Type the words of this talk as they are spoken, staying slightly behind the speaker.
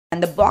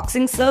and the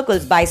boxing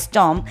circles by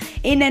storm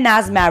in and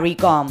as Mary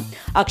Kom.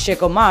 Akshay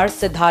Kumar,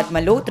 Siddharth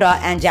Malhotra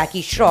and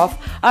Jackie Shroff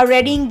are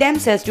readying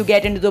themselves to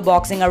get into the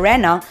boxing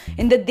arena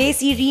in the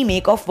Desi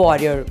remake of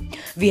Warrior.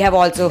 We have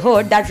also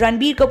heard that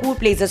Ranbir Kapoor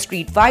plays a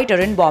street fighter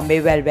in Bombay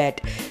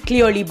Velvet.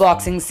 Clearly,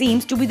 boxing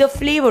seems to be the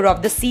flavor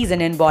of the season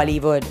in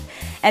Bollywood.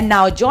 And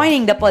now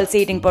joining the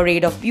pulsating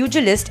parade of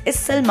pugilists is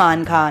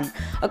Salman Khan.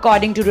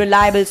 According to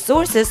reliable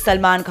sources,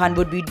 Salman Khan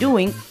would be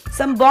doing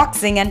some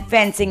boxing and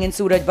fencing in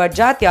Suraj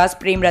Barjatia's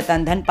Prem,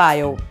 Ratan, Dhan,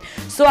 Payo.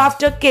 So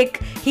after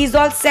kick, he's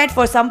all set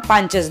for some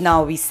punches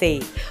now, we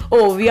say.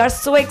 Oh, we are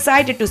so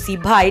excited to see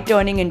Bhai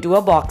turning into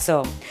a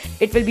boxer.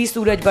 It will be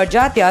Suraj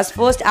Barjatia's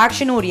first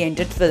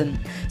action-oriented film.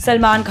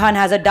 Salman Khan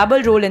has a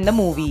double role in the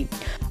movie.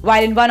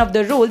 While in one of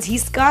the roles,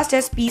 he's cast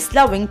as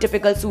peace-loving,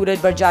 typical Suraj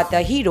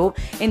Barjatia hero.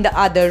 In the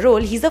other role,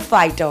 he's a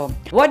fighter.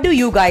 What do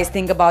you guys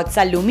think about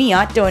Sallu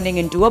Mian turning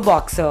into a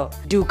boxer?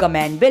 Do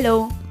comment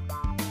below.